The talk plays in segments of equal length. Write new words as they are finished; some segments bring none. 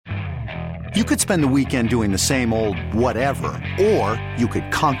You could spend the weekend doing the same old whatever, or you could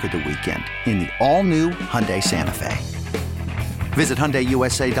conquer the weekend in the all-new Hyundai Santa Fe. Visit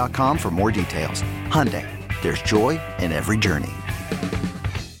HyundaiUSA.com for more details. Hyundai, there's joy in every journey.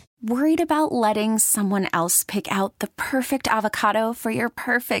 Worried about letting someone else pick out the perfect avocado for your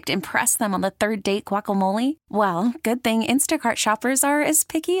perfect impress them on the third date guacamole? Well, good thing Instacart shoppers are as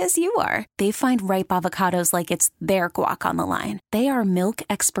picky as you are. They find ripe avocados like it's their guac on the line. They are milk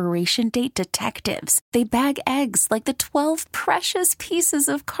expiration date detectives. They bag eggs like the 12 precious pieces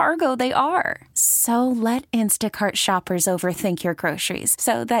of cargo they are. So let Instacart shoppers overthink your groceries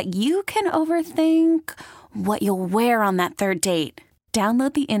so that you can overthink what you'll wear on that third date.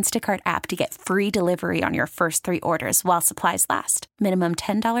 Download the Instacart app to get free delivery on your first 3 orders while supplies last. Minimum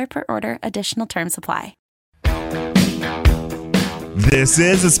 $10 per order. Additional terms apply. This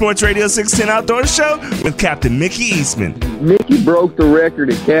is the Sports Radio 610 Outdoor Show with Captain Mickey Eastman. Mickey broke the record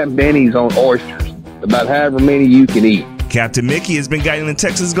at Camp Benny's on oysters, about however many you can eat. Captain Mickey has been guiding the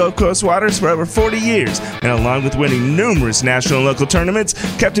Texas Gulf Coast waters for over 40 years, and along with winning numerous national and local tournaments,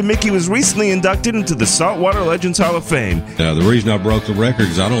 Captain Mickey was recently inducted into the Saltwater Legends Hall of Fame. The reason I broke the record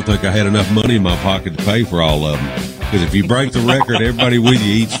is I don't think I had enough money in my pocket to pay for all of them. Because if you break the record, everybody with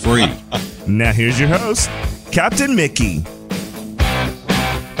you eats free. Now here's your host, Captain Mickey.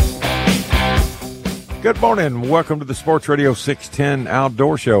 Good morning. Welcome to the Sports Radio 610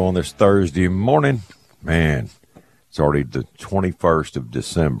 Outdoor Show on this Thursday morning. Man, it's already the 21st of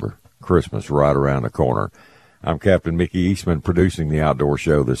December. Christmas right around the corner. I'm Captain Mickey Eastman. Producing the Outdoor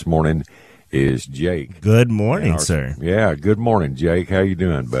Show this morning is Jake. Good morning, sir. Yeah, good morning, Jake. How you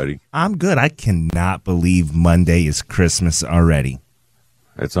doing, buddy? I'm good. I cannot believe Monday is Christmas already.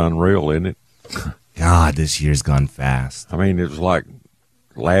 It's unreal, isn't it? God, this year's gone fast. I mean, it was like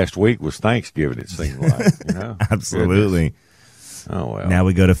last week was Thanksgiving, it seemed like. You know? Absolutely. Goodness. Oh, well. Now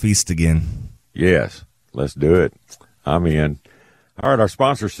we go to feast again. Yes, let's do it. I'm in. All right, our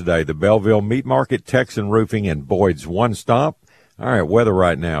sponsors today, the Belleville Meat Market, Texan Roofing, and Boyd's One Stop. All right, weather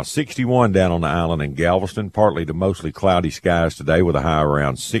right now, 61 down on the island in Galveston, partly to mostly cloudy skies today with a high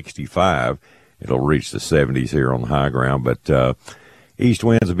around 65. It'll reach the 70s here on the high ground, but east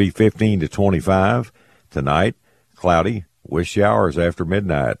winds will be 15 to 25 tonight. Cloudy with showers after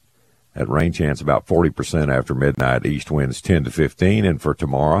midnight. That rain chance about 40% after midnight. East winds 10 to 15, and for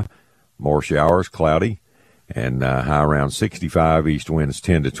tomorrow, more showers, cloudy. And high around 65, east winds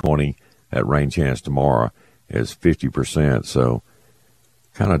 10 to 20. That rain chance tomorrow is 50%. So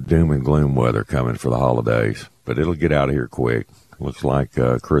kind of doom and gloom weather coming for the holidays. But it'll get out of here quick. Looks like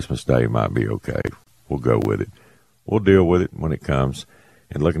Christmas Day might be okay. We'll go with it. We'll deal with it when it comes.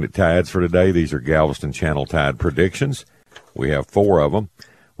 And looking at tides for today, these are Galveston Channel tide predictions. We have 4 of them.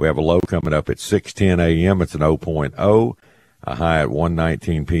 We have a low coming up at 6:10 a.m. It's an 0.0. A high at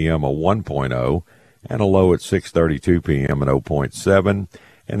 1:19 p.m. a 1.0. And a low at 6:32 p.m. at 0.7,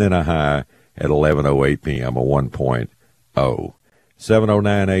 and then a high at 11:08 p.m. a 1.0.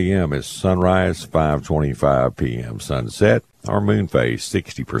 7:09 a.m. is sunrise, 5:25 p.m. sunset. Our moon phase,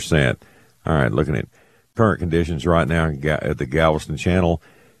 60%. All right, looking at current conditions right now at the Galveston Channel,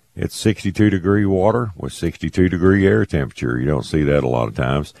 it's 62-degree water with 62-degree air temperature. You don't see that a lot of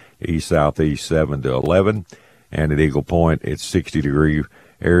times. East-southeast 7 to 11, and at Eagle Point, it's 60-degree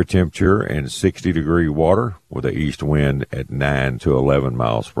air temperature and 60-degree water with an east wind at 9 to 11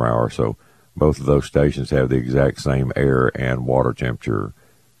 miles per hour. So both of those stations have the exact same air and water temperature.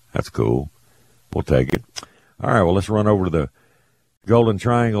 That's cool. We'll take it. All right, well, let's run over to the Golden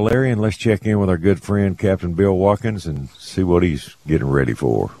Triangle area and let's check in with our good friend, Captain Bill Watkins, and see what he's getting ready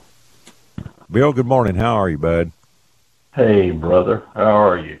for. Bill, good morning. How are you, bud? Hey, brother. How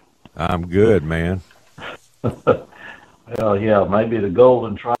are you? I'm good, man. Well, yeah, maybe the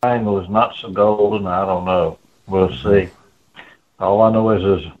Golden Triangle is not so golden. I don't know. We'll see. All I know is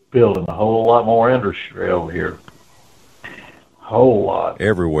there's building a whole lot more industry over here. Whole lot.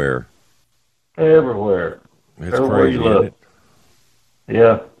 Everywhere. Everywhere. It's Everywhere crazy, you look. isn't it?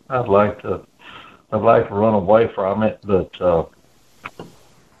 Yeah, I'd like to run away from it, but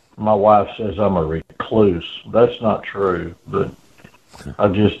my wife says I'm a recluse. That's not true, but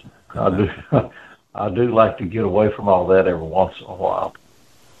I do like to get away from all that every once in a while.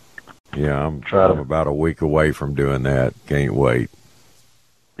 Yeah, I'm about a week away from doing that. Can't wait.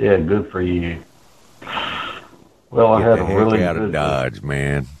 Yeah, good for you. Well, I had a really get the heck out good of Dodge,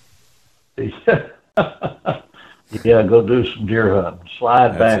 man. Yeah, go do some deer hunting.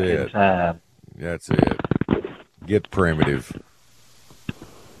 Slide back in time. That's it. Get primitive.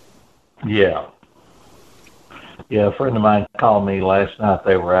 Yeah. Yeah, a friend of mine called me last night.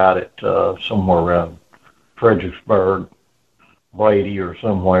 They were out at somewhere around Fredericksburg, Brady or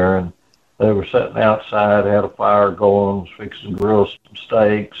somewhere, and They were sitting outside, had a fire going, was fixing to grill some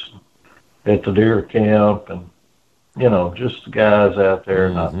steaks at the deer camp, and, just the guys out there.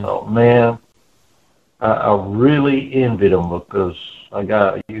 And I thought, man, I really envied them because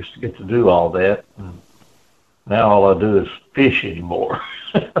I used to get to do all that. And now all I do is fish anymore.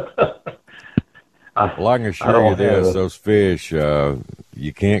 Well, I can assure you this, those fish,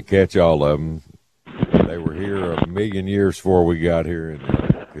 you can't catch all of them. They were here 1,000,000 years before we got here, and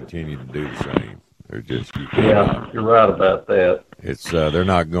they'll continue to do the same. They're just, you're right about that. It's they're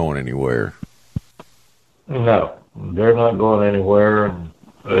not going anywhere. No, they're not going anywhere, and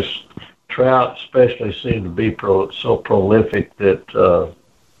this trout especially seem to be so prolific that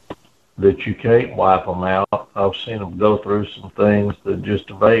you can't wipe them out. I've seen them go through some things that just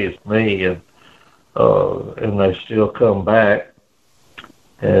amaze me, and they still come back.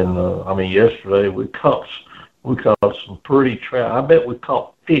 And yesterday we caught some pretty trout. I bet we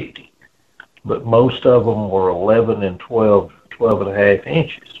caught 50, but most of them were 11 and 12 and a half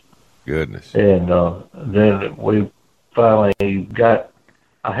inches. Goodness. And then we finally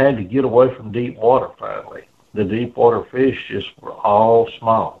I had to get away from deep water finally. The deep water fish just were all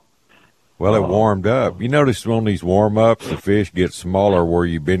small. Well, it warmed up. You notice on these warm-ups, the fish get smaller where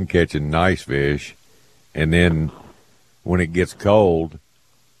you've been catching nice fish, and then when it gets cold,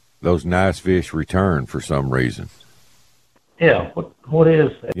 those nice fish return for some reason. Yeah, what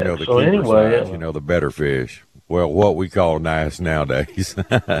is that? The keeper size, the better fish. Well, what we call nice nowadays.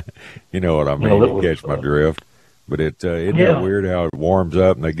 You know what I mean? You catch my drift. But isn't that weird how it warms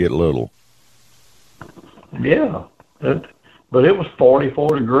up and they get little? Yeah. But it was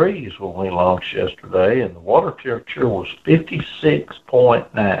 44 degrees when we launched yesterday, and the water temperature was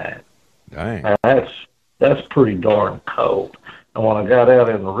 56.9. Dang. Now, that's pretty darn cold. And when I got out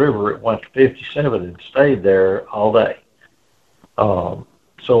in the river, it went to 57 and stayed there all day. So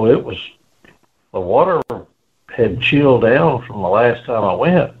the water had chilled down from the last time I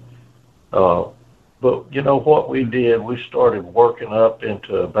went. But you know what we did? We started working up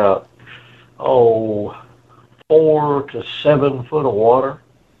into about, 4 to 7 foot of water,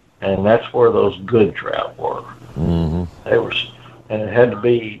 and that's where those good trout were. Mm-hmm. And it had to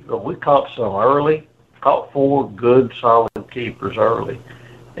be, we caught some early, caught 4 good solid keepers early,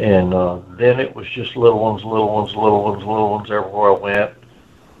 and then it was just little ones everywhere I went,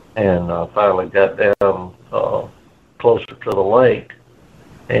 and finally got down closer to the lake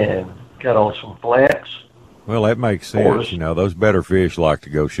and got on some flats. Well, that makes sense. Those better fish like to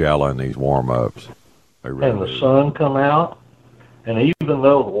go shallow in these warm-ups. And the sun come out, and even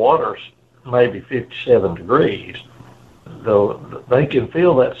though the water's maybe 57 degrees, though they can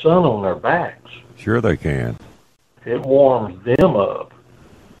feel that sun on their backs. Sure they can. It warms them up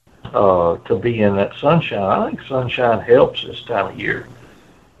to be in that sunshine. I think sunshine helps this time of year.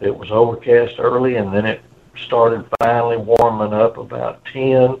 It was overcast early, and then it started finally warming up about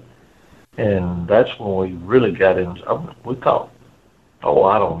 10, and that's when we really got in. We caught,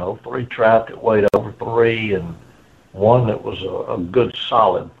 3 trout that weighed over 3, and one that was a good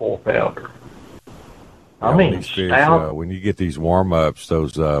solid 4-pounder. These fish, when you get these warm-ups,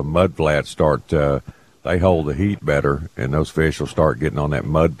 those mud flats start, they hold the heat better, and those fish will start getting on that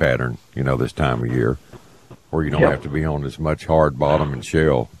mud pattern, this time of year, where you don't have to be on as much hard bottom and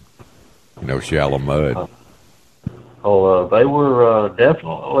shell, shallow mud. They were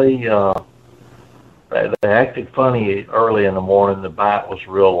definitely, they acted funny early in the morning. The bite was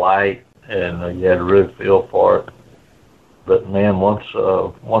real light, and you had to really feel for it. But man, once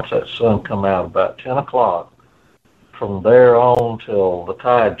that sun come out about 10 o'clock, from there on till the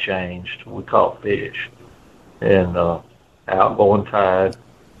tide changed, we caught fish, and outgoing tide,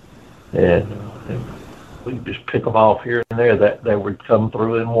 and we just pick them off here and there. That they would come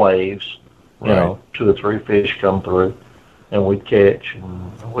through in waves, 2 or 3 fish come through, and we'd catch,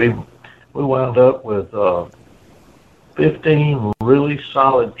 and we wound up with 15 really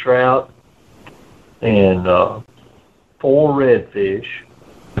solid trout and 4 redfish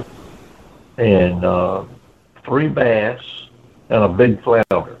and 3 bass and a big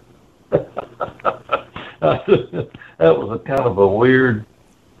flounder. That was a kind of a weird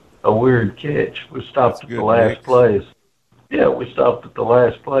catch. We stopped at the last place. Yeah, we stopped at the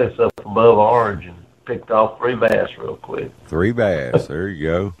last place up above Orange and picked off 3 bass real quick. 3 bass. There you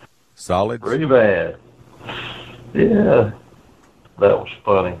go. Solid. 3 bass. Yeah, that was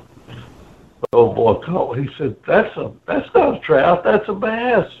funny. Oh boy, he said, "That's not a trout. That's a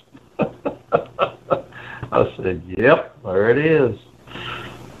bass." I said, "Yep, there it is."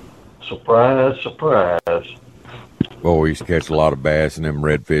 Surprise, surprise. Well, we used to catch a lot of bass in them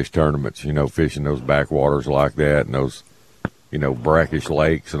redfish tournaments. Fishing those backwaters like that, and those brackish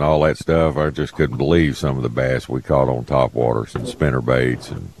lakes and all that stuff, I just couldn't believe some of the bass we caught on topwaters and spinner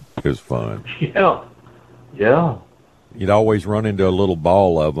baits, and it was fun. Yeah. You'd always run into a little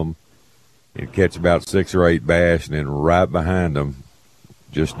ball of them and catch about 6 or 8 bass, and then right behind them,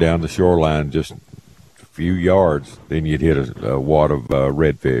 just down the shoreline, just a few yards, then you'd hit a wad of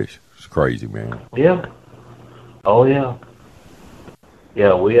redfish. It's crazy, man. Yeah. Oh, yeah.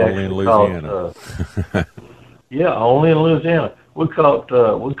 Yeah, we only actually in Louisiana. caught. Yeah, only in Louisiana. We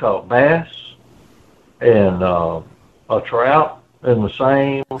caught bass and a trout in the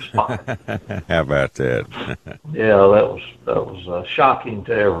same spot. How about that? Yeah, that was shocking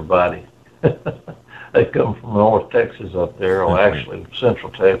to everybody. They come from North Texas up there, or actually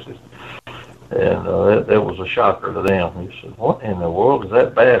Central Texas, and that was a shocker to them. He said, "What in the world is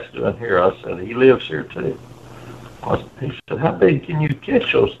that bass doing here?" I said, "He lives here too." He said, "How big can you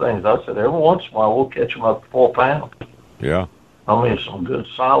catch those things?" I said, "Every once in a while we'll catch them up to 4 pounds." Yeah. I mean, some good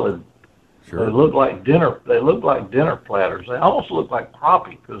solid. Sure. They look like dinner platters. They almost look like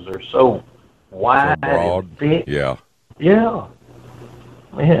crappie because they're so wide So broad. and thick. Yeah. Yeah.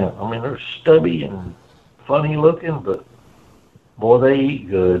 Man, I mean, they're stubby and funny looking, but boy, they eat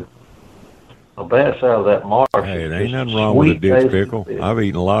good. A bass out of that marsh. Hey, it ain't nothing wrong with a ditch pickle. I've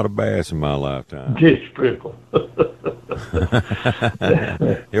eaten a lot of bass in my lifetime. Ditch pickle.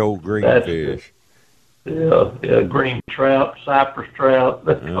 The old green fish. Yeah, green trout, cypress trout,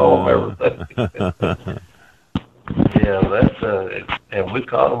 they call them everything. Yeah, that's, and we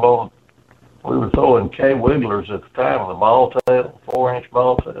caught them on, we were throwing K-wigglers at the time with a ball tail, 4-inch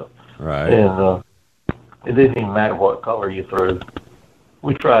ball tail. Right. And it didn't even matter what color you threw.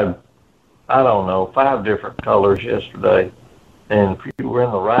 We tried, I don't know, 5 different colors yesterday. And if you were in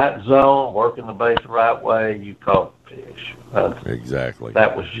the right zone, working the bait the right way, you caught fish. Exactly.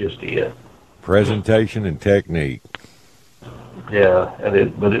 That was just it. Presentation and technique. Yeah,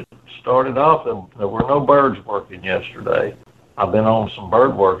 but it started off, and there were no birds working yesterday. I've been on some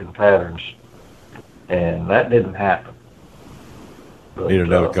bird working patterns, and that didn't happen. But, Need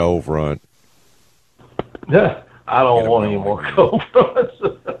another cold front. Yeah, I don't want any more cold fronts.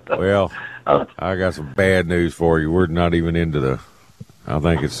 Well, I got some bad news for you. We're not even into I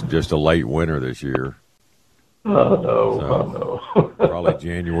think it's just a late winter this year. Oh, no. Probably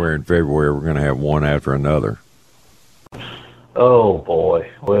January and February, we're going to have one after another. Oh, boy.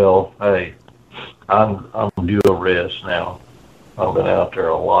 Well, hey, I'm due a rest now. I've been out there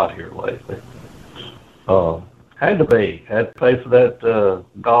a lot here lately. Had to pay for that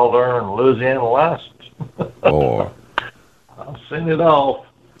gall darn Louisiana license. Boy. I'll send it off.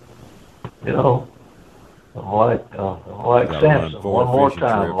 I'm like Samson. One more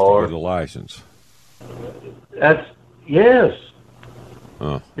time, Lord. To get a license. Yes.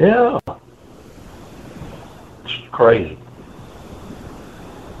 Huh. Yeah. It's crazy.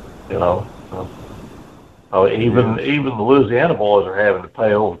 Even the Louisiana boys are having to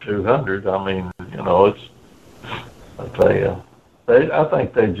pay over $200. I mean, it's. I tell you, I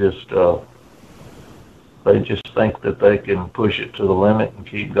think they just think that they can push it to the limit and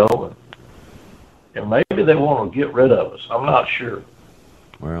keep going. And maybe they want to get rid of us. I'm not sure.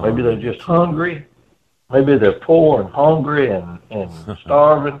 Well, maybe they're just hungry. Maybe they're poor and hungry and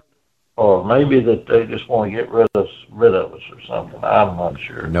starving, or maybe that they just want to get rid of us or something. I'm not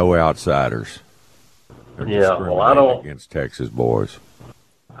sure. No outsiders. Yeah, well, I don't. Against Texas boys.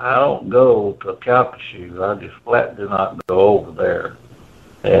 I don't go to Calcasieu. I just flat do not go over there.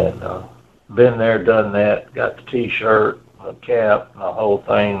 And been there, done that. Got the T-shirt, the cap, the whole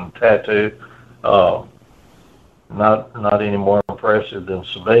thing, the tattoo. Not any more impressive than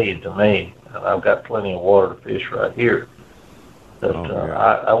Sabine to me. And I've got plenty of water to fish right here. But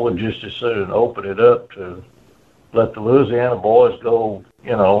I would just as soon open it up to let the Louisiana boys go,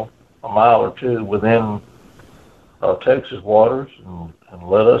 a mile or two within Texas waters and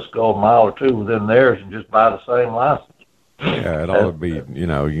let us go a mile or two within theirs and just buy the same license. Yeah, it ought to be, you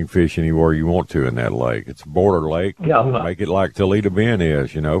can fish anywhere you want to in that lake. It's a border lake. Yeah, make it like Toledo Bend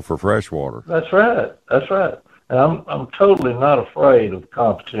is, for freshwater. That's right. And I'm totally not afraid of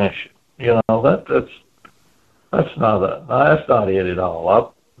competition. That's not it at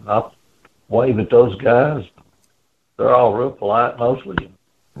all. I wave at those guys. They're all real polite mostly.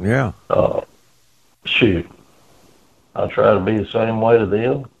 Yeah. Shoot. I try to be the same way to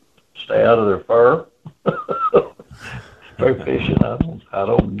them. Stay out of their fur. Start fishing. I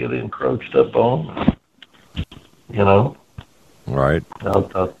don't get encroached up on. Right.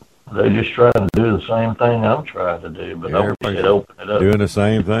 They're just trying to do the same thing I'm trying to do, but everybody's open it up. Doing the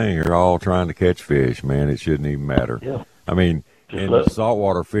same thing. You're all trying to catch fish, man. It shouldn't even matter. Yeah. I mean, And the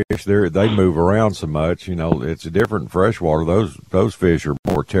saltwater fish, they move around so much. You know, it's different in freshwater. Those fish are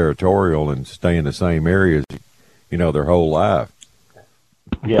more territorial and stay in the same areas, you know, their whole life.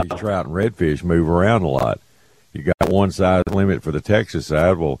 Yeah. These trout and redfish move around a lot. You got one size limit for the Texas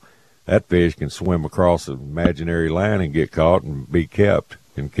side. Well, that fish can swim across an imaginary line and get caught and be kept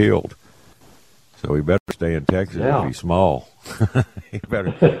and killed. So he better stay in Texas if he's small. He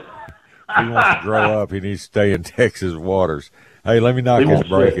better. If he wants to grow up, he needs to stay in Texas waters. Hey, let me knock his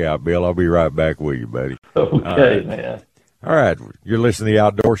break out, Bill. I'll be right back with you, buddy. Okay, man. All right. You're listening to The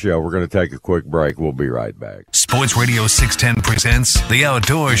Outdoor Show. We're going to take a quick break. We'll be right back. Sports Radio 610 presents The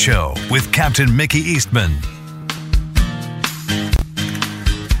Outdoor Show with Captain Mickey Eastman.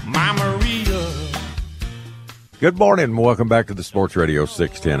 Good morning and welcome back to the Sports Radio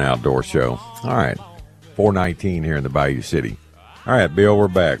 610 Outdoor Show. All right. 419 here in the Bayou City. All right, Bill, we're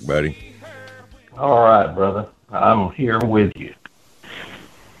back, buddy. All right, brother. I'm here with you.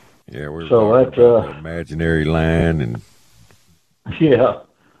 Yeah, we're talking about the imaginary line and yeah,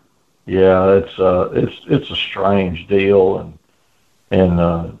 it's a strange deal,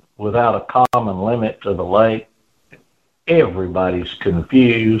 and without a common limit to the lake, everybody's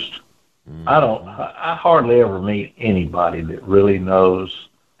confused. I hardly ever meet anybody that really knows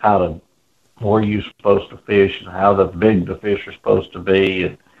where you're supposed to fish and how big the fish are supposed to be.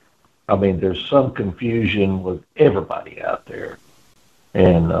 And I mean, there's some confusion with everybody out there.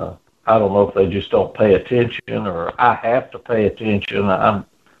 And I don't know if they just don't pay attention or I have to pay attention. I'm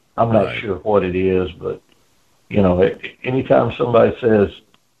not sure what it is, but, you know, anytime somebody says,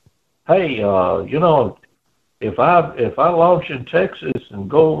 hey, you know, if I launch in Texas and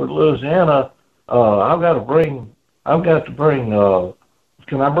go over to Louisiana, I've got to bring,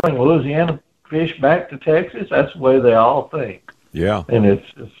 can I bring Louisiana fish back to Texas? That's the way they all think. Yeah. And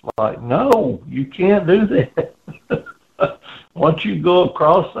it's like, no, you can't do that. Once you go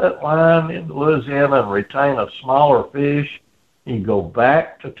across that line into Louisiana and retain a smaller fish, you go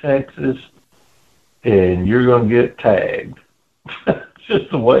back to Texas and you're going to get tagged. It's just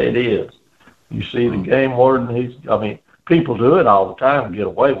the way it is. You see the game warden, people do it all the time and get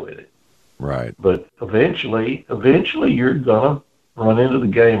away with it. Right. But eventually you're going to run into the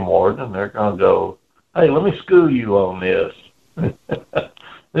game warden and they're going to go, hey, let me school you on this.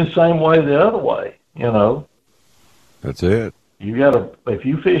 The same way the other way, you know. That's it. If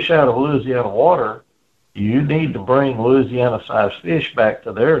you fish out of Louisiana water, you need to bring Louisiana-sized fish back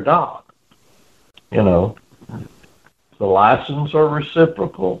to their dock. You know, the licenses are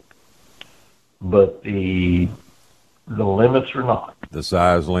reciprocal, but the limits are not. The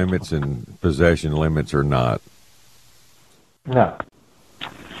size limits and possession limits are not. No.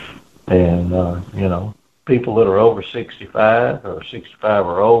 And, you know, people that are over 65 or 65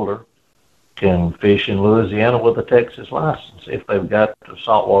 or older can fish in Louisiana with a Texas license if they've got the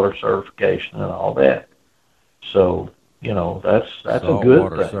saltwater certification and all that. So, you know, that's a good thing.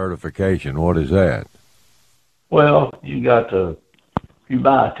 Saltwater certification, what is that? Well, you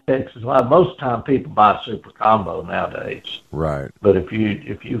buy a Texas license. Most of the time people buy a super combo nowadays. Right. But if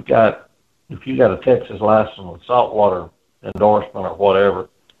you've got a Texas license with saltwater endorsement or whatever,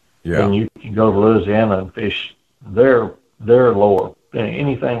 then you can go to Louisiana and fish their lower,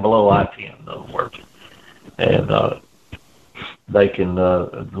 anything below I-10, in other words. And they can,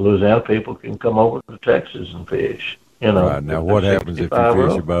 Louisiana people can come over to Texas and fish. You know. Right. Now, what happens if you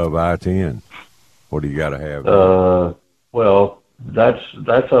fish above I-10? What do you got to have? Well, that's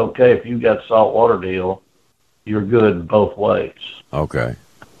okay. If you've got a saltwater deal, you're good both ways. Okay.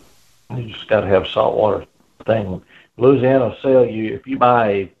 You just got to have saltwater thing. Louisiana will sell you, if you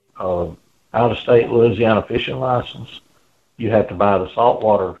buy a out-of-state Louisiana fishing license, you have to buy the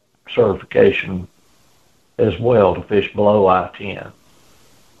saltwater certification as well to fish below I-10.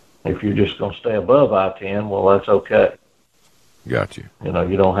 If you're just going to stay above I-10, well, that's okay. Got you. You know,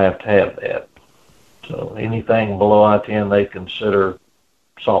 you don't have to have that. So anything below I-10, they consider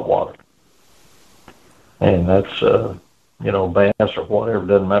saltwater. And that's, you know, bass or whatever,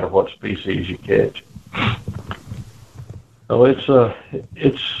 doesn't matter what species you catch. So it's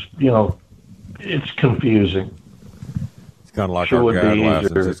you know, it's confusing. It's kind of like our guide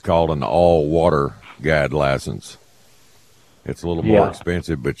license. Easier. It's called an all-water guide license. It's a little more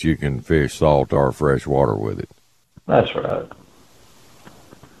expensive, but you can fish salt or fresh water with it. That's right.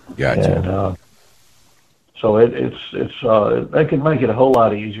 Gotcha. And, so it's they can make it a whole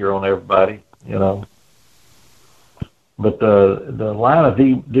lot easier on everybody, you know. But the line of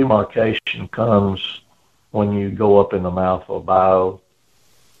demarcation comes when you go up in the mouth of a bayou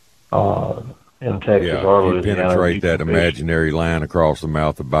in Texas or Louisiana. If you penetrate that imaginary line across the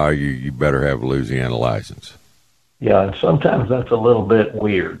mouth of the bayou, you better have a Louisiana license. Yeah, and sometimes that's a little bit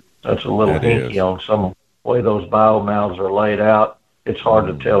weird. That's a little hinky on some way those biomouths are laid out. It's hard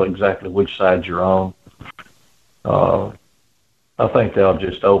to tell exactly which side you're on. I think they'll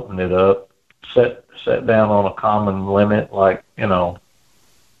just open it up, set down on a common limit, like, how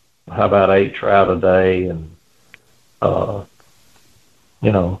about 8 trout a day, and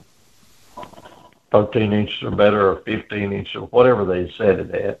 13 inches or better, or 15 inches, or whatever they set it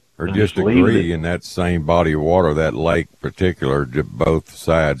at. Or just agree in that same body of water, that lake particular, both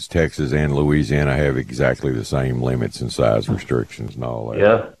sides, Texas and Louisiana, have exactly the same limits and size restrictions and all that.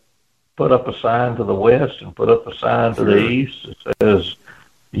 Yeah. Put up a sign to the west and put up a sign to the east that says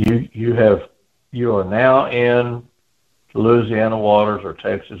you are now in Louisiana waters or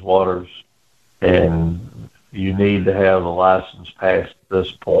Texas waters, and you need to have a license past this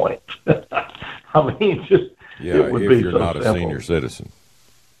point. I mean, it would if be you're so not simple. a senior citizen.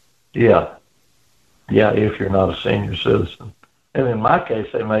 Yeah, if you're not a senior citizen. And in my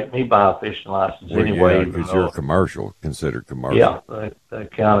case, they make me buy a fishing license anyway. Because you're considered commercial. Yeah, they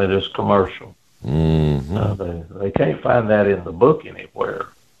count it as commercial. Mm-hmm. They can't find that in the book anywhere.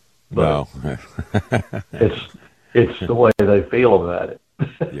 No. it's the way they feel about it.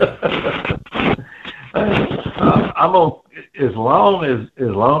 Yeah. I'm gonna, as long as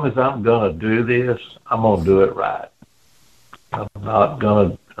I'm gonna do this, I'm gonna do it right. I'm not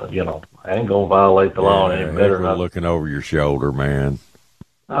gonna, I ain't gonna violate the law any better. Not looking over your shoulder, man.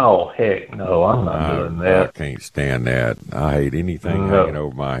 Oh heck, no, I'm not doing that. I can't stand that. I hate anything hanging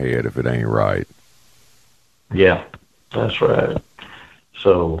over my head if it ain't right. Yeah, that's right.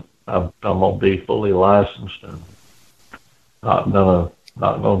 So I'm gonna be fully licensed and not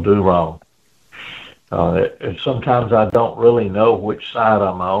gonna do wrong. Sometimes I don't really know which side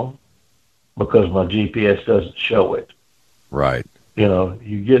I'm on because my GPS doesn't show it. Right.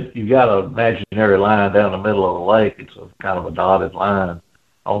 You got an imaginary line down the middle of the lake. It's a kind of a dotted line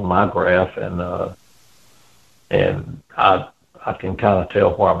on my graph, and I can kind of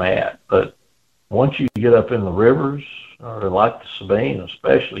tell where I'm at. But once you get up in the rivers, or like the Sabine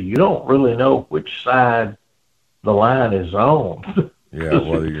especially, you don't really know which side the line is on. Yeah,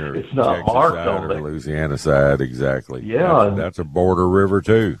 whether you're it's not Texas marked side on or there. Louisiana side, exactly. Yeah, that's a border river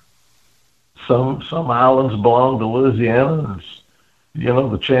too. Some islands belong to Louisiana,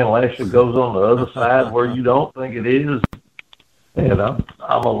 and the channel actually goes on the other side where you don't think it is. And I'm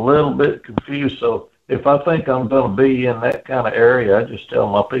a little bit confused. So if I think I'm going to be in that kind of area, I just tell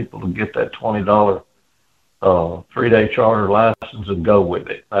my people to get that $20 3-day charter license and go with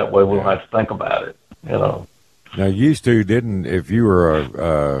it. That way we don't have to think about it. Now, used to, if you were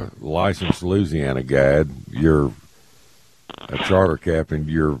a licensed Louisiana guide, you're a charter captain,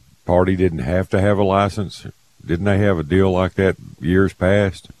 your party didn't have to have a license? Didn't they have a deal like that years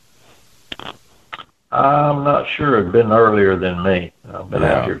past? I'm not sure. It'd been earlier than me. I've been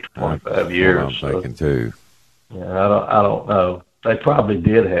out here 25 years. That's what I'm thinking too. Yeah, I don't know. They probably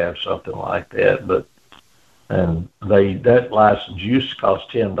did have something like that, and that license used to cost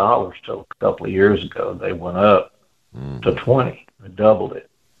 $10 till a couple of years ago. They went up to $20. They doubled it,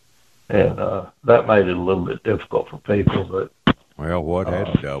 and that made it a little bit difficult for people. But what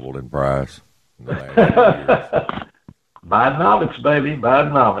hadn't doubled in price in the last few years? Bidenomics, baby,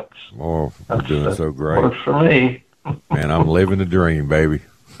 Bidenomics. Oh, I'm doing so great. Works for me. Man, I'm living the dream, baby.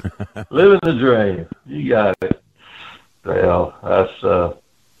 Living the dream. You got it. Well, that's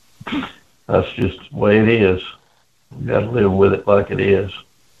just the way it is. You got to live with it like it is.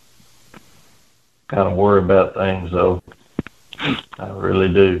 Kind of worry about things, though. I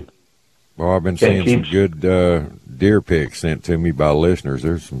really do. Well, I've been seeing some good deer pics sent to me by listeners.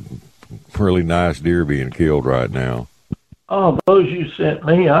 There's some really nice deer being killed right now. Oh, those you sent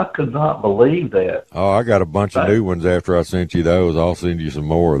me, I could not believe that. Oh, I got a bunch of new ones after I sent you those. I'll send you some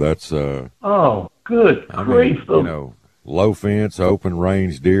more. That's oh, good grief! Low fence, open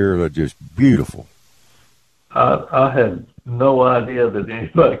range deer. They're just beautiful. I had no idea that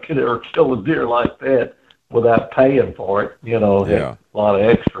anybody could ever kill a deer like that without paying for it. Yeah. A lot of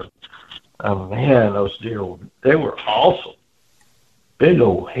extra. Man, those deer, they were awesome. Big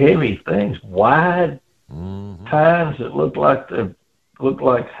old heavy things, wide tines that looked like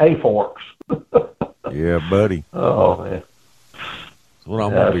hay forks. Yeah, buddy. Oh man. That's what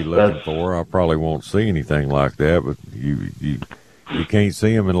I'm gonna be looking for. I probably won't see anything like that, but you can't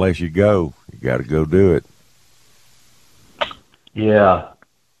see them unless you go. You got to go do it. Yeah.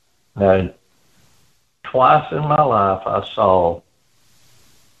 Now, twice in my life I saw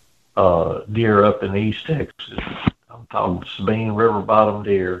deer up in East Texas. I'm talking Sabine River bottom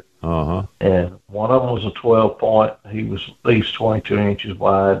deer. Uh-huh. And one of them was a 12-point. He was at least 22 inches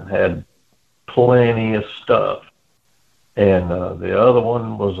wide and had plenty of stuff. And the other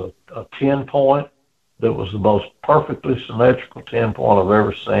one was a 10-point that was the most perfectly symmetrical 10-point I've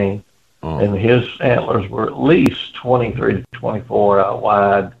ever seen. Oh. And his antlers were at least 23 to 24 out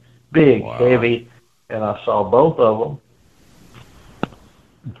wide, big, heavy. And I saw both of them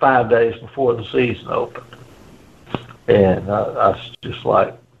 5 days before the season opened. And I just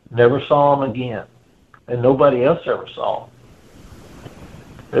like, never saw them again. And nobody else ever saw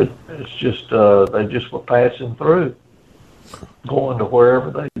them. It's just, they just were passing through, going to wherever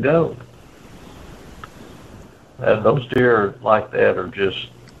they go. And those deer like that are just,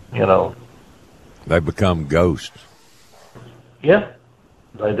 you know. They become ghosts. Yeah,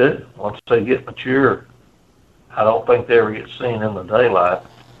 they do. Once they get mature, I don't think they ever get seen in the daylight.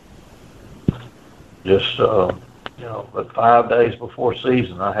 Just, you know, but 5 days before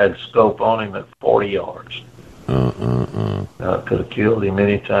season, I had scope on him at 40 yards. I could have killed him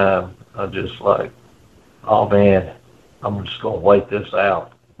any time. I just like, oh man, I'm just going to wait this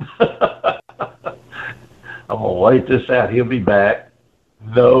out. I'm going to wait this out. He'll be back.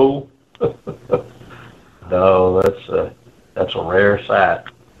 No. No, that's a rare sight,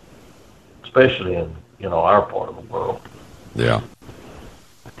 especially in, you know, our part of the world. Yeah.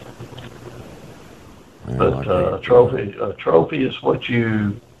 But a trophy is what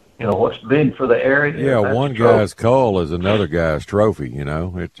you know, what's big for the area. Yeah, one guy's cull is another guy's trophy, you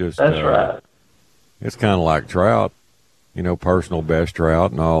know. It just That's right. It's kind of like trout, you know, personal best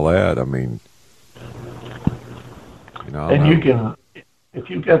trout and all that. I mean, you know. And you can, if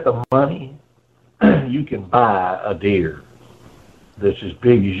you got the money, you can buy a deer that's as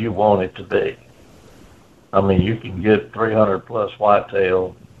big as you want it to be. I mean, you can get 300 plus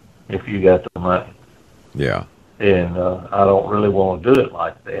whitetail if you got the money. Yeah. And I don't really want to do it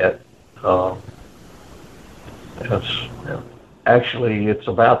like that. Actually, it's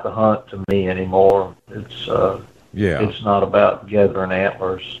about the hunt to me anymore. It's not about gathering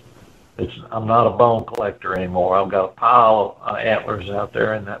antlers. I'm not a bone collector anymore. I've got a pile of antlers out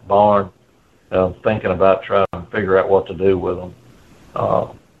there in that barn. I'm thinking about trying to figure out what to do with them.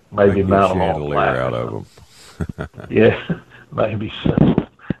 Maybe mount them on plaque out of them. Yeah, maybe so.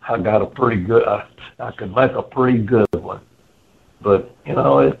 I got a pretty good. I could make a pretty good one, but you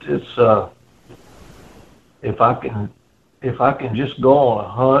know, it's if I can just go on a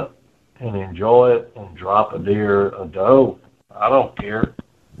hunt and enjoy it and drop a deer, a doe, I don't care.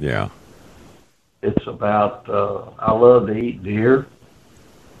 Yeah. It's about I love to eat deer,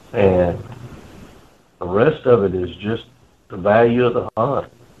 and the rest of it is just the value of the hunt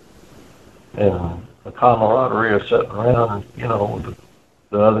and the camaraderie of sitting around, you know, with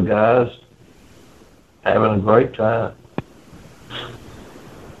the other guys having a great time.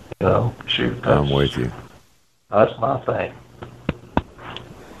 You know, shoot. I'm with you. That's my thing.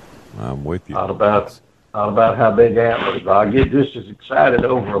 I'm with you. Not about how big antlers. I get just as excited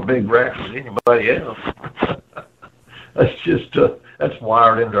over a big rack as anybody else. That's just that's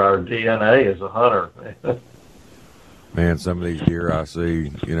wired into our DNA as a hunter. Man, some of these deer I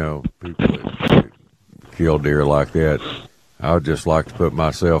see, you know, people that kill deer like that, I would just like to put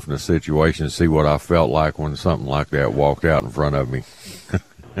myself in a situation and see what I felt like when something like that walked out in front of me.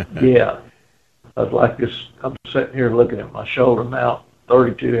 Yeah. I'd like this. I'm sitting here looking at my shoulder mount,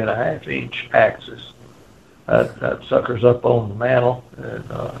 32.5-inch axis. That sucker's up on the mantle.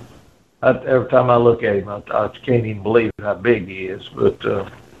 And every time I look at him, I can't even believe how big he is. But,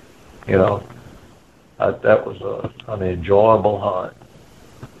 you know, that was an enjoyable hunt.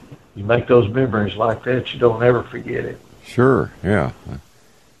 You make those memories like that, you don't ever forget it. Sure, yeah.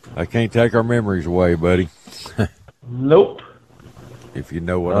 I can't take our memories away, buddy. Nope. If you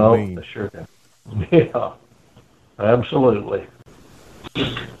know what I mean. Sure. Yeah, absolutely.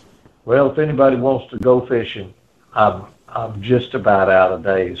 Well, if anybody wants to go fishing, I'm just about out of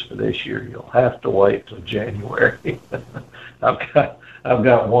days for this year. You'll have to wait till January. I've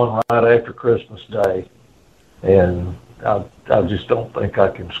got one right after Christmas Day, and I just don't think I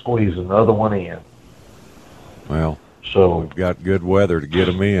can squeeze another one in. Well, so we've got good weather to get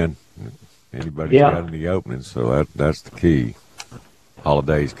them in. Anybody's got any openings, so that's the key.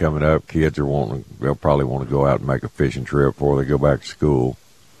 Holidays coming up, kids they'll probably want to go out and make a fishing trip before they go back to school.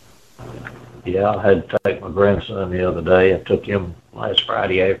 Yeah, I had to take my grandson the other day. I took him last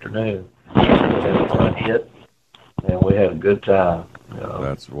Friday afternoon. We had a fun hit, and we had a good time.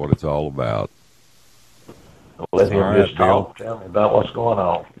 That's what it's all about. Let him just talk, tell me about what's going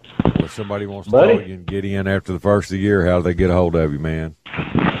on. Well, if somebody wants to call you and get in after the first of the year, how do they get a hold of you, man?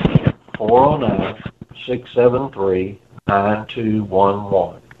 409-673-9211.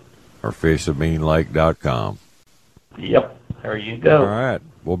 Or FishSabineLake.com. Yep. There you go. All right.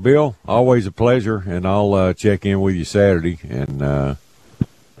 Well, Bill, always a pleasure, and I'll check in with you Saturday, and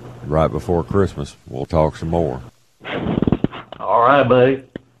right before Christmas, we'll talk some more. All right, buddy.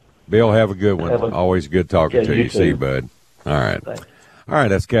 Bill, have a good one. Always good talking to you. See you, bud. All right. Thanks. All right,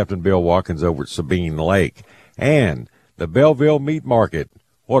 that's Captain Bill Watkins over at Sabine Lake. And the Belleville Meat Market,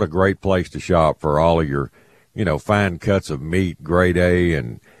 what a great place to shop for all of your, fine cuts of meat, grade A,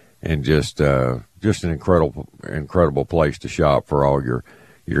 and just an incredible place to shop for all your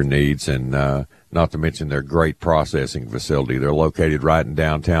needs, and not to mention their great processing facility. They're located right in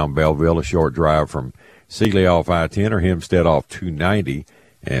downtown Belleville, a short drive from Sealy off I-10 or Hempstead off 290,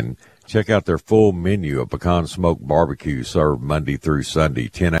 and check out their full menu of pecan smoked barbecue served Monday through Sunday,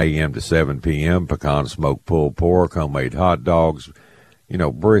 10 a.m. to 7 p.m., pecan smoked pulled pork, homemade hot dogs,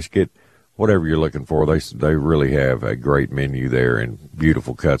 brisket, whatever you're looking for. They really have a great menu there and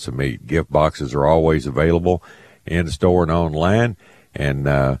beautiful cuts of meat. Gift boxes are always available in store and online, and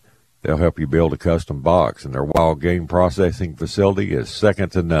they'll help you build a custom box. And their wild game processing facility is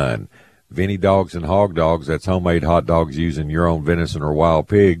second to none. Vinny Dogs and Hog Dogs, that's homemade hot dogs using your own venison or wild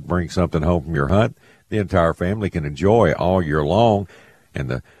pig. Bring something home from your hunt. The entire family can enjoy all year long. And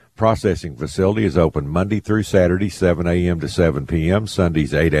the processing facility is open Monday through Saturday, 7 a.m. to 7 p.m.,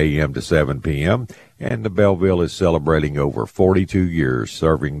 Sundays 8 a.m. to 7 p.m., and the Belleville is celebrating over 42 years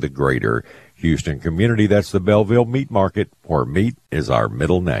serving the greater Houston community. That's the Belleville Meat Market, where meat is our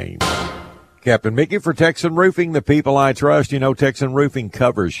middle name. Captain Mickey for Texan Roofing, the people I trust. Texan Roofing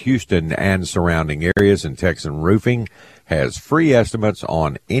covers Houston and surrounding areas, and Texan Roofing has free estimates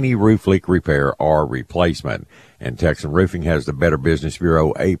on any roof leak repair or replacement. And Texan Roofing has the Better Business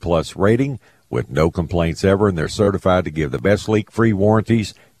Bureau A+ rating with no complaints ever, and they're certified to give the best leak-free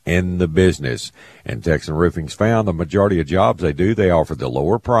warranties in the business. And Texan Roofing's found the majority of jobs they offer the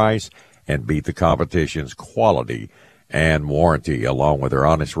lower price and beat the competition's quality and warranty, along with their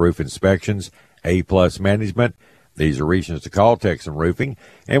honest roof inspections, A+ management. These are reasons to call Texan Roofing.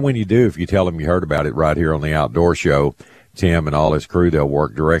 And when you do, if you tell them you heard about it right here on the Outdoor Show, Tim and all his crew, they'll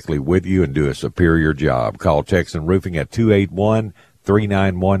work directly with you and do a superior job. Call Texan Roofing at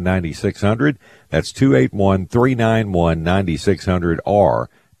 281-391-9600. That's 281-391-9600 or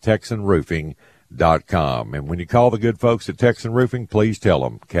TexanRoofing.com. And when you call the good folks at Texan Roofing, please tell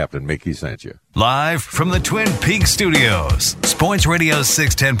them Captain Mickey sent you. Live from the Twin Peaks studios, Sports Radio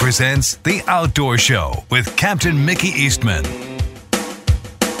 610 presents The Outdoor Show with Captain Mickey Eastman.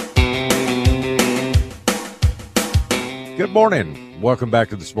 Good morning. Welcome back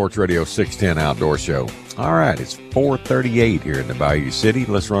to the Sports Radio 610 Outdoor Show. All right, it's 4:38 here in the Bayou City.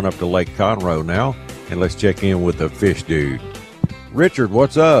 Let's run up to Lake Conroe now, and let's check in with the fish dude. Richard,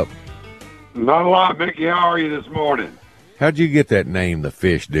 what's up? Not a lot, Mickey. How are you this morning? How'd you get that name, the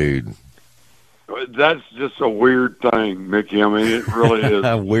fish dude? That's just a weird thing, Mickey. I mean, it really is.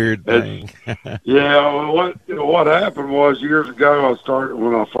 A weird thing. Yeah, well, what happened was years ago,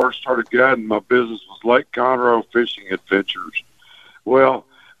 when I first started guiding, my business was Lake Conroe Fishing Adventures. Well,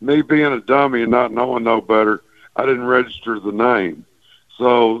 me being a dummy and not knowing no better, I didn't register the name.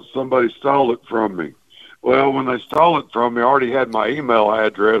 So somebody stole it from me. Well, when they stole it from me, I already had my email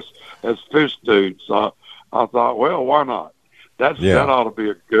address as Fish Dude. So I thought, well, why not? That ought to be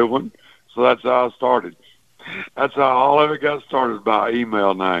a good one. So that's how I started. That's how all of it got started, by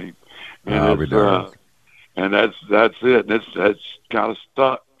email name. And that's it. And it's kind of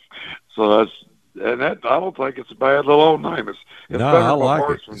stuck. So I don't think it's a bad little old name. It's no, I like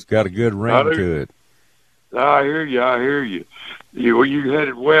it. It's got a good ring to it. I hear you. You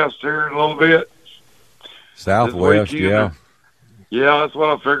headed west here in a little bit? Southwest, yeah. Yeah, that's what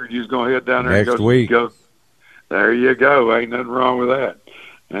I figured you was going to head down there next week. There you go. Ain't nothing wrong with that.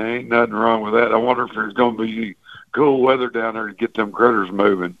 I wonder if there's going to be cool weather down there to get them critters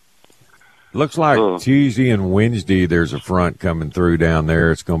moving. Looks like Tuesday and Wednesday there's a front coming through down there.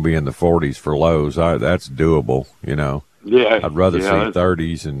 It's going to be in the 40s for lows. That's doable, Yeah. I'd rather see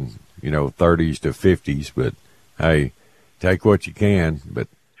 30s and, 30s to 50s, but, hey, take what you can. But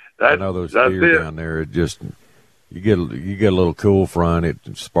I know those deer down there, it just you get a little cool front, it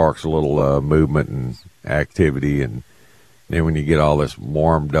sparks a little movement and activity, and then when you get all this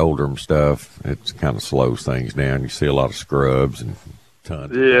warm doldrum stuff, it kind of slows things down. You see a lot of scrubs and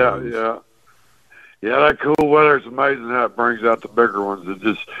tons. Yeah. That cool weather is amazing how it brings out the bigger ones.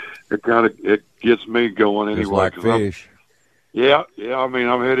 It gets me going anyway. Just like fish. Yeah. I mean,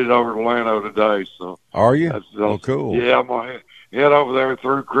 I'm headed over to Lano today. So are you? Oh, cool. Yeah, I'm gonna head over there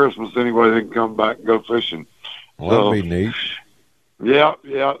through Christmas anyway. Then come back and go fishing. Well, that'd be neat. Yeah.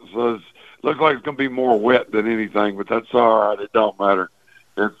 So it looks like it's gonna be more wet than anything, but that's all right. It don't matter.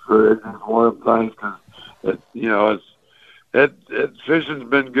 It's just one of the things because fishing's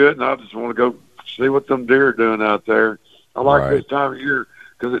been good, and I just want to go see what them deer are doing out there. I like this time of year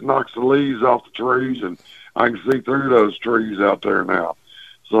because it knocks the leaves off the trees, and I can see through those trees out there now.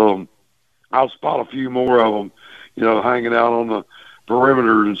 So I'll spot a few more of them, hanging out on the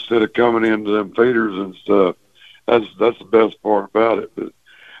perimeter instead of coming into them feeders and stuff. That's the best part about it. But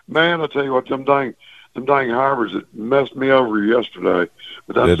man, I tell you what, them dang hybrids, it messed me over yesterday.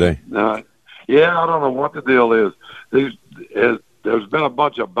 But did they? Yeah, I don't know what the deal is. There's been a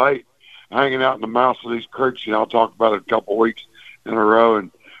bunch of bait hanging out in the mouths of these creeks. I'll talk about it a couple of weeks in a row.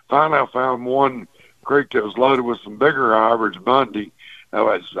 And finally, I found one creek that was loaded with some bigger hybrids Monday.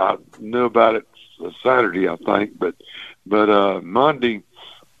 I knew about it Saturday, I think, but Monday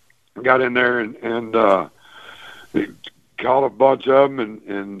got in there and caught a bunch of them,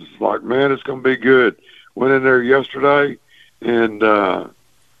 and it's like, man, it's going to be good. Went in there yesterday and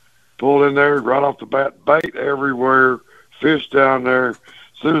pulled in there right off the bat, bait everywhere, fish down there. As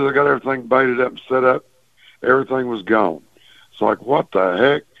soon as I got everything baited up and set up, everything was gone. It's like, what the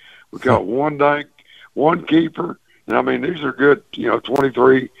heck? We caught one keeper, and I mean, these are good,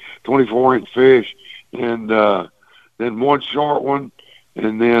 23, 24-inch fish, and then one short one,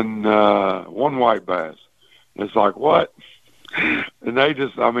 and then one white bass. And it's like, what? And they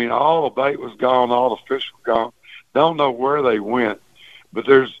just, all the bait was gone, all the fish were gone. Don't know where they went, but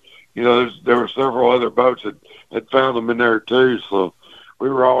there were several other boats that had found them in there too. So we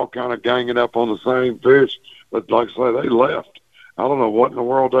were all kind of ganging up on the same fish, but like I say, they left. I don't know what in the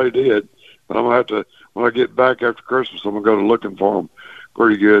world they did, but I'm gonna have to, when I get back after Christmas, I'm gonna go to looking for them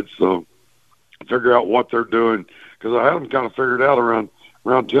pretty good. So figure out what they're doing, because I had them kind of figured out around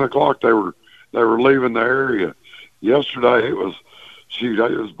 10 o'clock. They were leaving the area. Yesterday it was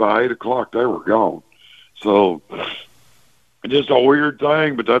by 8 o'clock they were gone. So just a weird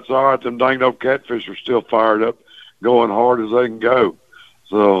thing, but that's all right. Them dang old catfish are still fired up, going hard as they can go.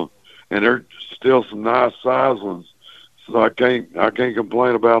 So, and they're still some nice size ones. So I can't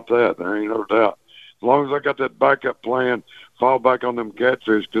complain about that. There ain't no doubt. As long as I got that backup plan, fall back on them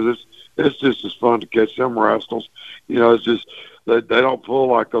catfish, because it's just as fun to catch them rascals. It's just they don't pull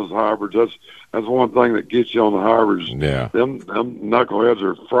like those hybrids. That's one thing that gets you on the hybrids. Yeah. Them knuckleheads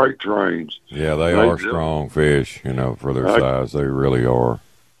are freight trains. Yeah, they are strong fish, for their size. They really are.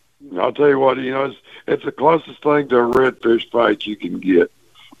 I'll tell you what, it's the closest thing to a redfish fight you can get.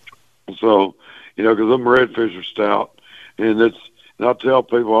 So, because them redfish are stout, and I tell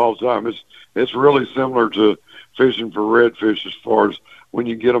people all the time, it's really similar to fishing for redfish as far as when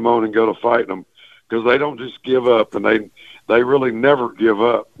you get them on and go to fighting them, because they don't just give up, and they really never give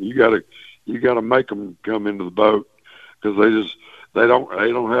up. You gotta make them come into the boat, because they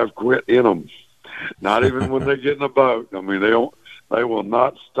don't have quit in them. Not even when they get in the boat. They will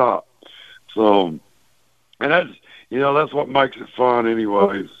not stop. So, and that's what makes it fun,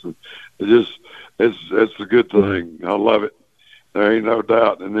 anyways. It's a good thing. I love it. There ain't no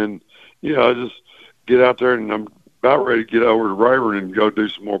doubt. And then, I just get out there, and I'm about ready to get over to Rayburn and go do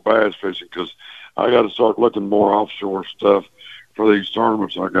some more bass fishing, because I got to start looking more offshore stuff for these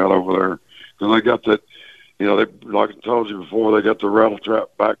tournaments I got over there. Because they got that, they, like I told you before, they got the rattle trap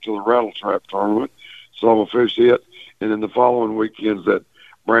back to the rattle trap tournament. So I'm going to fish it. And then the following weekend's that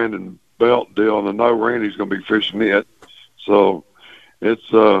Brandon Belt deal, and I know Randy's going to be fishing it. So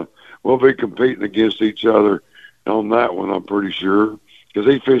it's we'll be competing against each other on that one, I'm pretty sure,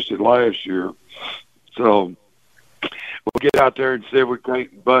 because he fished it last year. So we'll get out there and see if we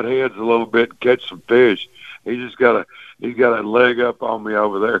can't butt heads a little bit and catch some fish. He's got a leg up on me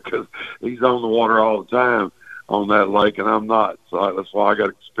over there, because he's on the water all the time on that lake, and I'm not. So that's why I got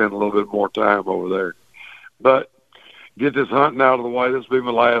to spend a little bit more time over there. But get this hunting out of the way. This will be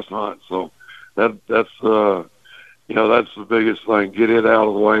my last hunt. So that's the biggest thing. Get it out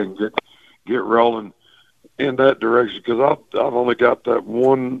of the way and get rolling in that direction, because I've only got that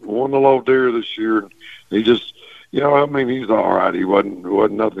one little deer this year. He just, he's all right. He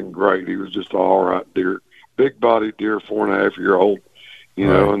wasn't nothing great. He was just an all right deer, big body deer, 4.5-year-old.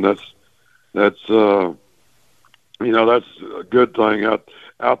 And that's a good thing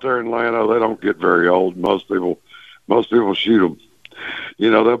out there in Lano. They don't get very old. Most people shoot them.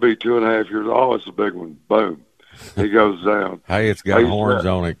 They'll be 2.5 years old. Oh, it's a big one. Boom. He goes down. Hey, it's got horns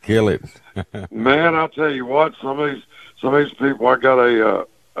on it. Kill it. Man, I'll tell you what, some of these people, I got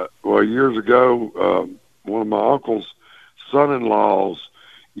years ago, one of my uncle's son-in-laws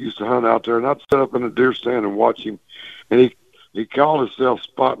used to hunt out there, and I'd sit up in a deer stand and watch him, and he called himself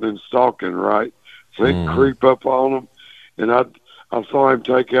spotting and stalking, right? So he'd creep up on them, and I saw him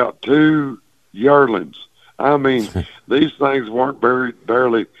take out 2 yearlings. These things weren't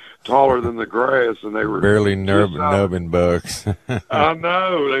barely taller taller than the grass, and they were barely nubbing bucks. I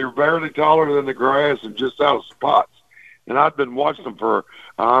know, they were barely taller than the grass and just out of spots. And I'd been watching them for an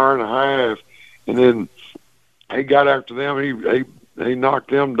hour and a half, and then he got after them. He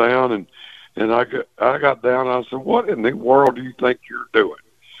knocked them down, and I got down. And I said, "What in the world do you think you're doing?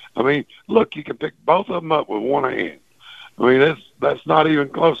 I mean, look, you can pick both of them up with one hand. I mean, that's not even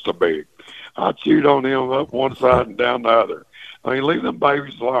close to big." I chewed on him up one side and down the other. I mean, leave them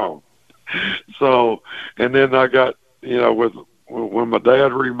babies alone. So, and then I got, when my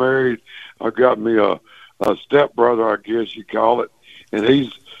dad remarried, I got me a stepbrother, I guess you call it, and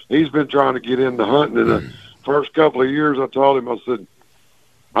he's been trying to get into hunting. In the first couple of years, I told him,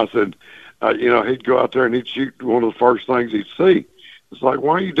 I said, he'd go out there and he'd shoot one of the first things he'd see. It's like,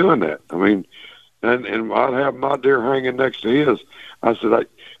 why are you doing that? I mean, and I'd have my deer hanging next to his. I said,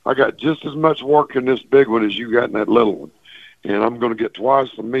 I got just as much work in this big one as you got in that little one, and I'm going to get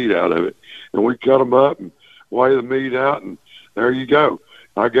twice the meat out of it. And we cut them up and weigh the meat out, and there you go.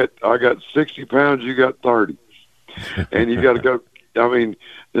 I got 60 pounds, you got 30, and you got to go. I mean,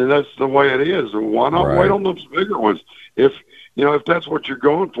 and that's the way it is. And why not wait on those bigger ones? If that's what you're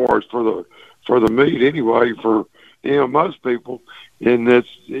going for, is for the meat anyway. For most people, and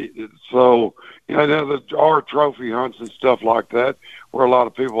so. There are trophy hunts and stuff like that where a lot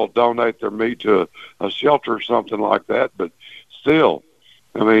of people donate their meat to a shelter or something like that. But still,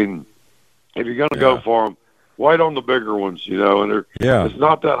 I mean, if you're going to go for them, wait on the bigger ones, and it's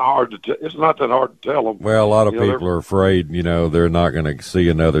not that hard to tell them. Well, a lot of people are afraid, they're not going to see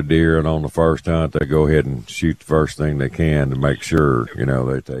another deer, and on the first hunt they go ahead and shoot the first thing they can to make sure,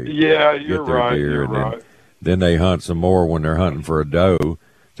 that they get their deer. And then they hunt some more when they're hunting for a doe.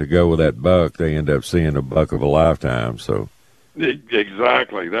 To go with that buck, they end up seeing a buck of a lifetime. So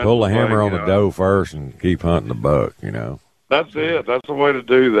exactly, that's pull the hammer on the doe first and keep hunting the buck. That's it. That's the way to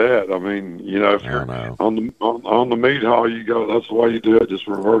do that. I mean, if you're on the meat haul, you go. That's the way you do it. Just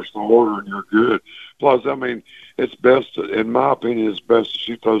reverse the order, and you're good. Plus, I mean, it's best, in my opinion, it's best to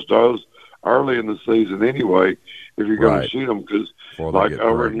shoot those does early in the season anyway. If you're going to shoot them, because like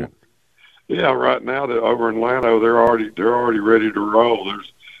over right now, over in Lano, they're already ready to roll.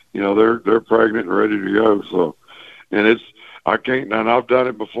 There's they're pregnant and ready to go. So, and I can't, and I've done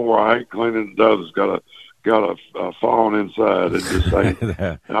it before. I ain't cleaning the doves. Got a fawn inside. It just ain't. It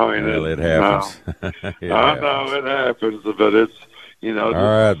happens. I know it happens, but it's All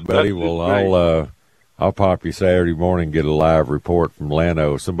right, buddy. Well, I'll pop you Saturday morning and get a live report from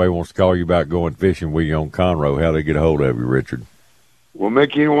Lano. If somebody wants to call you about going fishing with you on Conroe, how they get a hold of you, Richard? Well,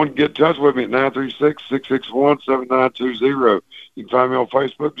 Mickey, anyone can get in touch with me at 936-661-7920. You can find me on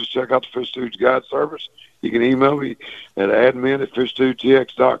Facebook. Just check out the Fish Dudes Guide Service. You can email me at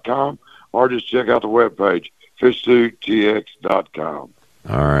admin@fishdudetx.com or just check out the webpage, fishdudetx.com.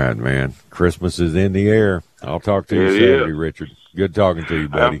 All right, man. Christmas is in the air. I'll talk to you Saturday, Richard. Good talking to you,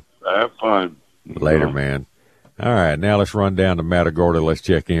 buddy. Have fun. Later, man. All right, now let's run down to Matagorda. Let's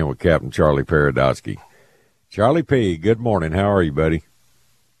check in with Captain Charlie Paradowski. Charlie P., good morning. How are you, buddy?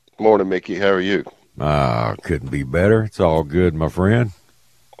 Morning, Mickey. How are you? Couldn't be better. It's all good, my friend.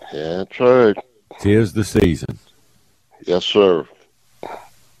 Yeah, that's right. 'Tis the season. Yes, sir.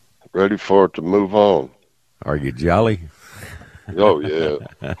 Ready for it to move on. Are you jolly? Oh, yeah.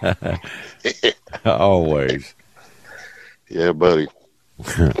 Always. Yeah, buddy.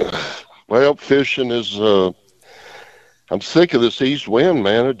 Well, fishing is, I'm sick of this east wind,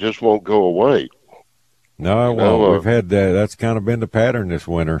 man. It just won't go away. No, well, we've had that. That's kind of been the pattern this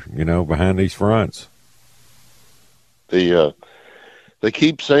winter, behind these fronts. They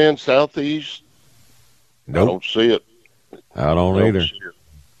keep saying southeast. Nope. I don't see it. I don't either.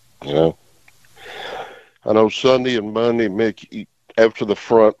 I know Sunday and Monday, Mickey, after the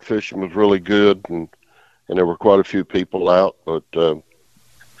front, fishing was really good, and there were quite a few people out. But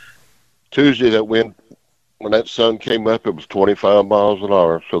Tuesday, that wind, when that sun came up, it was 25 miles an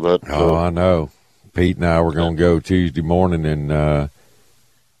hour. So that. I know. Pete and I were going to go Tuesday morning, and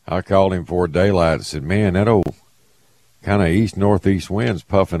I called him before daylight and said, man, that old kind of east-northeast wind's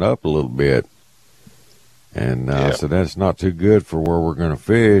puffing up a little bit. And I said, that's not too good for where we're going to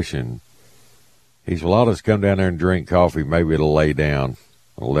fish. And he said, well, I'll just come down there and drink coffee. Maybe it'll lay down.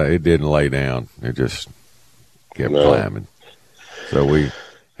 Well, it didn't lay down. It just kept climbing. So we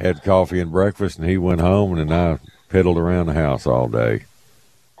had coffee and breakfast, and he went home, and then I piddled around the house all day.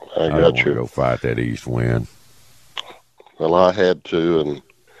 I don't got want you. to go fight that east wind. Well, I had to, and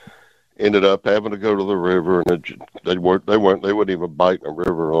ended up having to go to the river, and they wouldn't even bite in the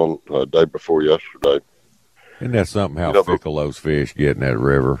river on the day before yesterday. Isn't that something how fickle those fish get in that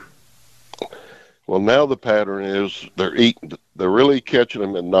river? Well, now the pattern is they're really catching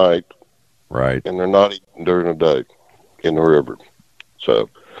them at night, Right. And they're not eating during the day in the river. So,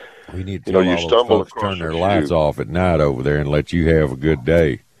 we need to tell all those folks turn their lights off at night over there and let you have a good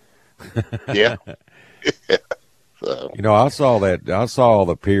day. Yeah. So. You know, I saw all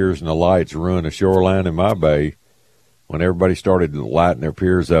the piers and the lights ruin the shoreline in my bay when everybody started lighting their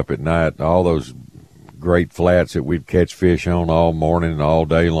piers up at night. All those great flats that we'd catch fish on all morning and all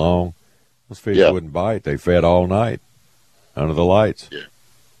day long, those fish wouldn't bite. They fed all night under the lights.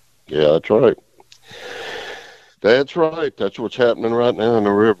 Yeah, that's right. That's right. That's what's happening right now in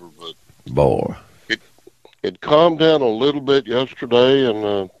the river. But boy, it calmed down a little bit yesterday,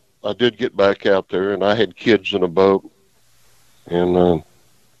 and I did get back out there, and I had kids in a boat, and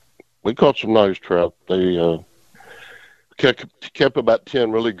we caught some nice trout. They kept about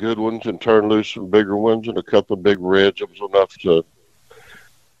 10 really good ones and turned loose some bigger ones and a couple of big reds. It was enough to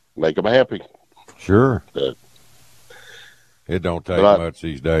make them happy. Sure. It don't take much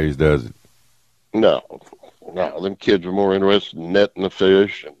these days, does it? No. Them kids are more interested in netting the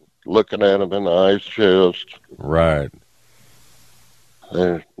fish and looking at them in the ice chest. Right.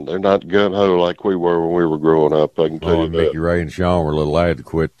 They're not gun-ho like we were when we were growing up, I can tell you that. Mickey, Ray, and Sean were little. I had to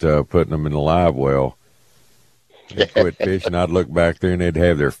quit putting them in the live well. They'd quit fishing. I'd look back there, and they'd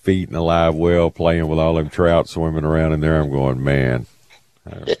have their feet in the live well playing with all them trout swimming around in there. I'm going, man, I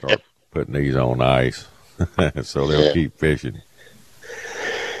gotta start putting these on ice so they'll keep fishing.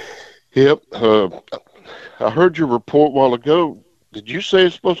 Yep. I heard your report a while ago. Did you say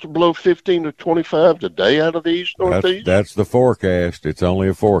it's supposed to blow 15 to 25 today out of the east-northeast? That's the forecast. It's only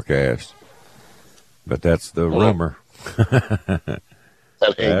a forecast. But that's the rumor. That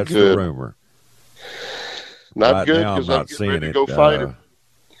ain't that's good. The rumor. Not right good now, because I'm I'm not getting seeing ready it. to go fight it.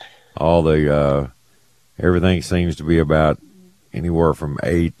 All the everything seems to be about anywhere from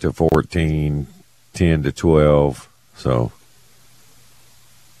 8 to 14, 10 to 12. So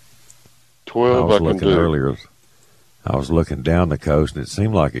 12 I can do. Earlier. I was looking down the coast, and it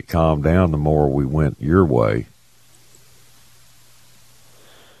seemed like it calmed down the more we went your way.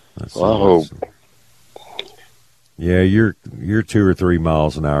 Well, I hope. Yeah, you're 2 or 3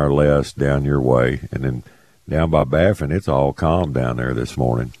 miles an hour less down your way, and then down by Baffin, it's all calm down there this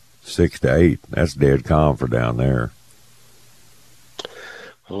morning. 6 to 8. That's dead calm for down there.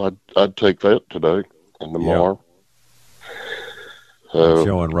 Well, I'd take that today and tomorrow. I'm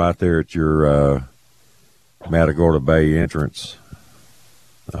showing right there at your Matagorda Bay entrance.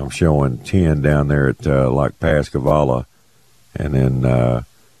 I'm showing 10 down there at like Pascavala, and then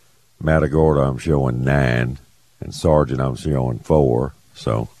Matagorda I'm showing 9, and Sargent I'm showing 4.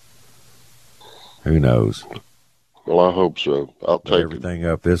 So who knows? Well, I hope so. I'll take everything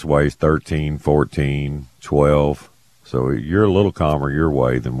up this way is 13, 14, 12. So you're a little calmer your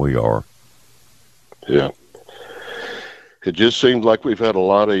way than we are. Yeah. It just seems like we've had a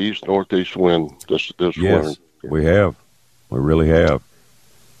lot of east-northeast wind this winter. We have. We really have.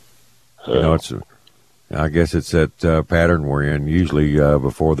 You know, I guess it's that pattern we're in. Usually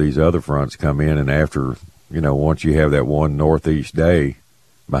before these other fronts come in, and after, once you have that one northeast day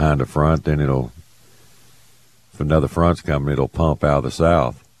behind the front, then if another front's coming, it'll pump out of the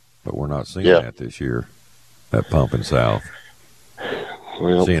south. But we're not seeing that this year, that pumping south.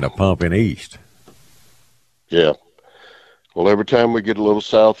 We're seeing a pumping east. Yeah. Well, every time we get a little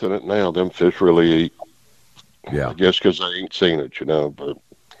south in it now, them fish really eat. Yeah. I guess because I ain't seen it, but.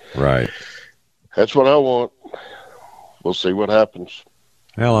 Right. That's what I want. We'll see what happens.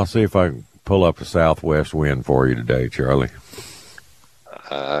 Well, I'll see if I can pull up a southwest wind for you today, Charlie.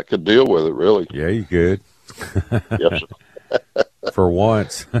 I could deal with it, really. Yeah, you could. Yes, sir. For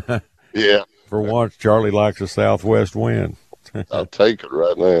once. Yeah. For once, Charlie likes a southwest wind. I'll take it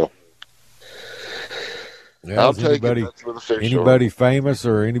right now. Yeah, I'll take it. That's where the fish anybody famous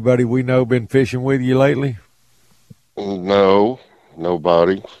or anybody we know been fishing with you lately? No,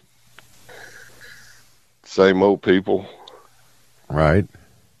 nobody. Same old people. Right.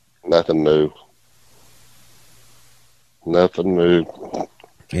 Nothing new. Nothing new.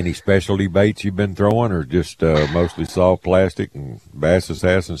 Any specialty baits you've been throwing, or just mostly soft plastic and bass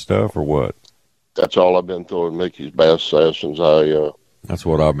assassin stuff, or what? That's all I've been throwing, Mickey's bass assassins. That's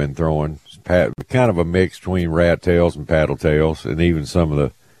what I've been throwing. Kind of a mix between rat tails and paddle tails, and even some of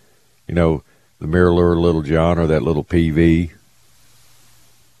the, the mirror lure Little John or that little PV.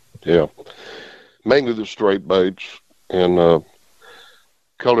 Yeah. Mainly the straight baits, and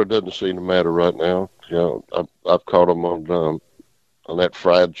color doesn't seem to matter right now. I've caught them on that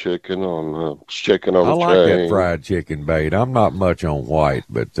fried chicken, on chicken on the chain. I like that fried chicken bait. I'm not much on white,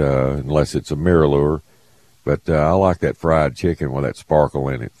 but unless it's a mirror lure. But I like that fried chicken with that sparkle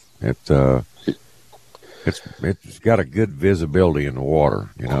in it. It's got a good visibility in the water,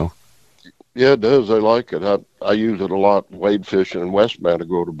 Yeah, it does. They like it. I use it a lot wade fishing in West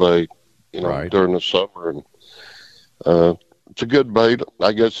Matagorda Bay, during the summer. And it's a good bait.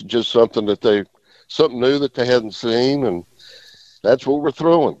 I guess it's just something new that they hadn't seen, and that's what we're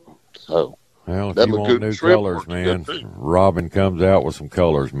throwing. So, well, if you want new colors, man, Robin comes out with some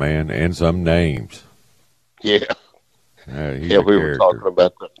colors, man, and some names. Yeah. We were talking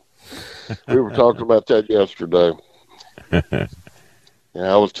about that. We were talking about that yesterday. I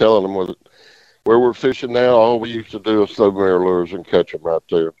was telling them where we're fishing now, all we used to do is throw mirror lures and catch them right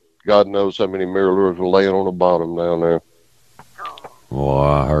there. God knows how many mirror lures are laying on the bottom down there. Well,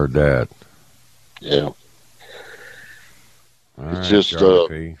 I heard that. Yeah. It's just,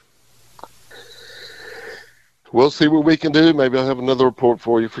 we'll see what we can do. Maybe I'll have another report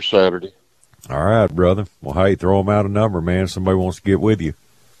for you for Saturday. All right, brother. Well, hey, throw them out a number, man. Somebody wants to get with you.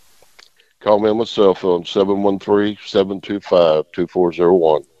 Call me on my cell phone,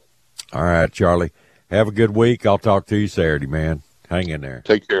 713-725-2401. All right, Charlie. Have a good week. I'll talk to you Saturday, man. Hang in there.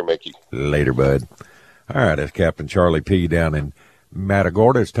 Take care, Mickey. Later, bud. All right, that's Captain Charlie P. down in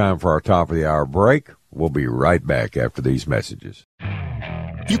Matagorda. It's time for our top of the hour break. We'll be right back after these messages.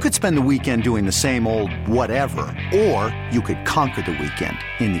 You could spend the weekend doing the same old whatever, or you could conquer the weekend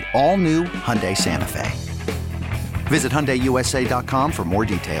in the all-new Hyundai Santa Fe. Visit HyundaiUSA.com for more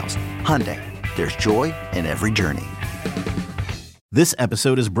details. Hyundai, there's joy in every journey. This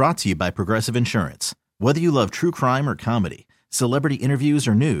episode is brought to you by Progressive Insurance. Whether you love true crime or comedy, celebrity interviews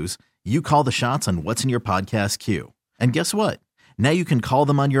or news, you call the shots on what's in your podcast queue. And guess what? Now you can call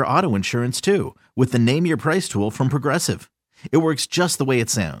them on your auto insurance too with the Name Your Price tool from Progressive. It works just the way it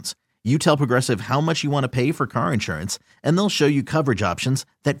sounds. You tell Progressive how much you want to pay for car insurance, and they'll show you coverage options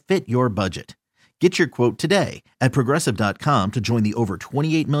that fit your budget. Get your quote today at Progressive.com to join the over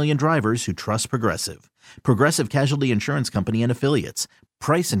 28 million drivers who trust Progressive. Progressive Casualty Insurance Company and Affiliates.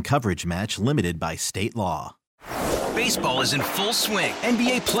 Price and coverage match limited by state law. Baseball is in full swing.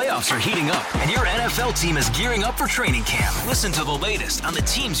 NBA playoffs are heating up, and your NFL team is gearing up for training camp. Listen to the latest on the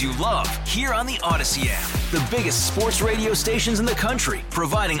teams you love here on the Odyssey app. The biggest sports radio stations in the country,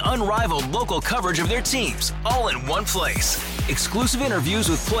 providing unrivaled local coverage of their teams, all in one place. Exclusive interviews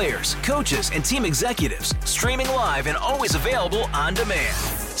with players, coaches, and team executives, streaming live and always available on demand.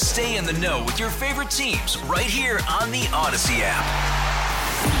 Stay in the know with your favorite teams right here on the Odyssey app.